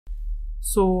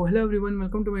So hello everyone,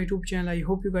 welcome to my YouTube channel. I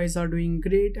hope you guys are doing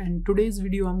great, and today's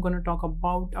video I'm going to talk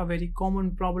about a very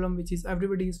common problem which is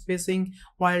everybody is facing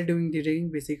while doing the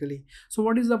rigging basically. So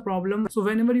what is the problem? So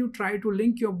whenever you try to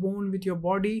link your bone with your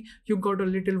body, you got a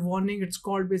little warning. It's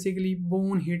called basically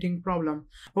bone heating problem.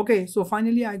 Okay, so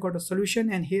finally I got a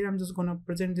solution, and here I'm just going to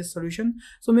present this solution.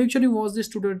 So make sure you watch this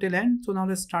tutorial till end. So now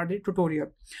let's start the tutorial.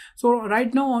 So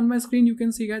right now on my screen you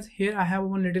can see, guys, here I have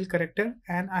one little character,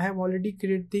 and I have already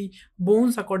created the bones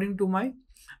according to my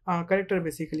character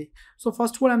basically. So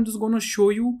first of all, I'm just going to show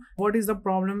you what is the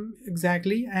problem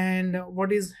exactly and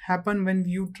what is happen when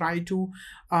you try to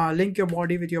link your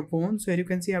body with your bone. So here you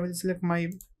can see I will select my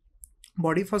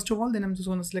body first of all, then I'm just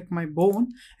going to select my bone,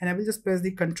 and I will just press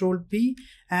the Control P,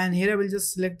 and here I will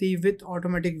just select the with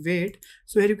automatic weight.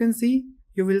 So here you can see,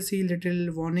 you will see little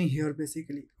warning here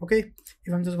basically. Okay,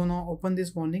 if I'm just gonna open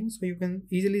this warning, so you can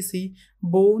easily see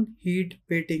bone heat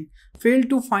weighting, failed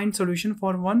to find solution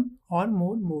for one or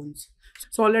more bones.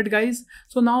 So alright guys,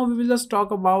 so now we will just talk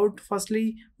about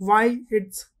firstly why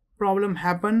it's problem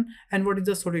happen and what is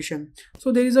the solution.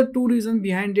 So there is a two reason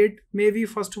behind it. Maybe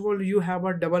first of all you have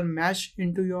a double mesh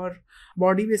into your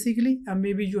body basically, and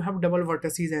maybe you have double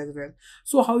vertices as well.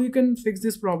 So how you can fix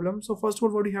this problem? So first of all,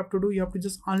 what you have to do, you have to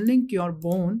just unlink your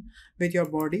bone with your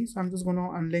body. So I'm just going to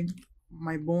unlink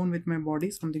my bone with my body,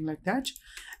 something like that.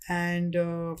 And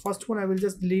first of all, I will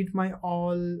just delete my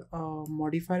all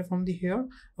modifier from the here.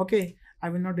 Okay, I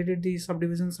will not delete the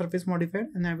subdivision surface modifier,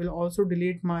 and I will also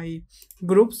delete my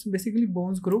groups, basically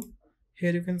bones group.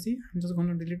 Here you can see I'm just going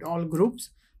to delete all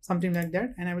groups, something like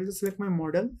that, and I will just select my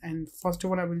model, and first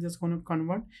of all I will just going to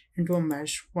convert into a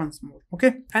mesh once more.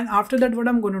 Okay, and after that what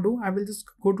I'm going to do, I will just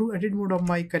go to edit mode of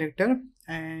my character,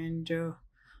 and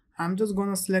I'm just going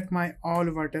to select my all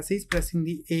vertices pressing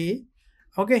the A.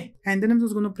 Okay, and then I'm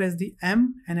just going to press the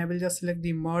M, and I will just select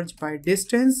the merge by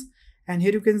distance, and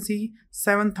here you can see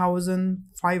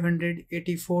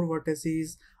 7584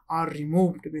 vertices are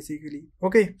removed basically.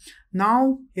 Okay,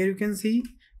 now here you can see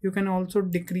you can also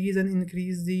decrease and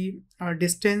increase the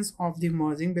distance of the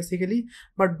merging basically,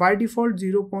 but by default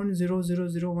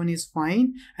 0.0001 is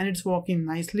fine, and it's working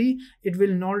nicely. It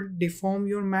will not deform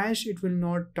your mesh, it will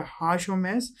not harsh your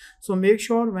mesh. So make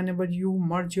sure whenever you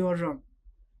merge your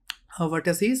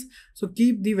vertices, so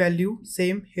keep the value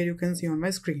same. Here you can see on my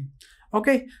screen.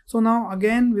 Okay, so now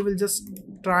again we will just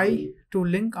try to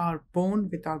link our bone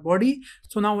with our body.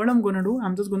 So now what I'm going to do,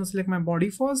 I'm just going to select my body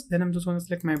first, then I'm just going to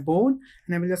select my bone,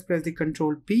 and I will just press the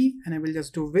Control P, and I will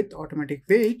just do with automatic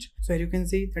weight. So here you can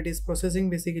see that is processing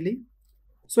basically.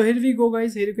 So here we go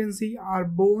guys, here you can see our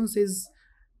bones is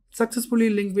successfully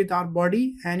linked with our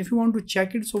body. And if you want to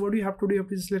check it, so what do you have to do, you have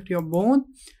to select your bone,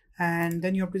 and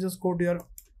then you have to just go to your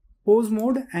pose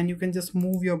mode, and you can just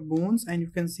move your bones, and you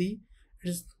can see it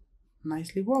is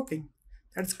nicely working.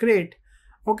 That's great.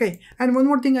 Okay, and one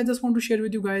more thing I just want to share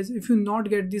with you guys, if you not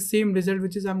get the same result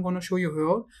which is I'm going to show you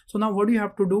here, so now what do you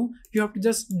have to do, you have to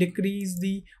just decrease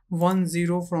the 10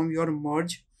 from your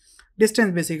merge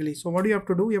distance basically. So what do you have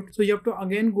to do, you have to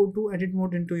again go to edit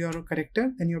mode into your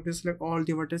character, then you have to select all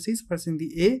the vertices pressing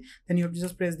the A, then you have to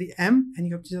just press the M, and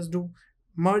you have to just do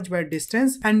merge by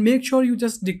distance, and make sure you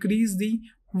just decrease the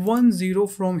 10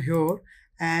 from here,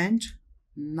 and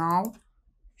now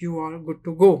you are good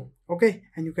to go. Okay,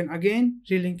 and you can again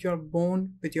relink your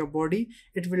bone with your body.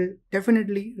 It will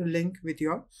definitely link with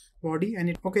your body, and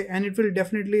it will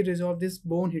definitely resolve this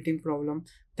bone heating problem.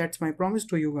 That's my promise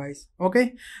to you guys.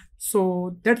 Okay,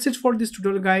 so that's it for this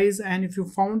tutorial guys, and if you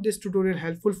found this tutorial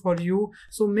helpful for you,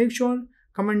 so make sure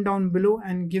comment down below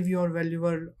and give your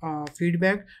valuable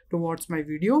feedback towards my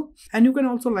video, and you can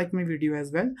also like my video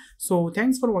as well. So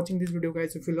thanks for watching this video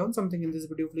guys. If you learned something in this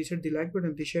video, please hit the like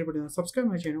button, the share button, and subscribe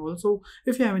my channel. Also,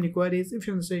 if you have any queries, if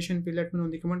you're in the session, please let me know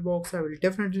in the comment box. I will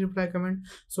definitely reply comment.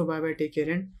 So bye bye, take care,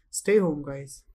 and stay home guys.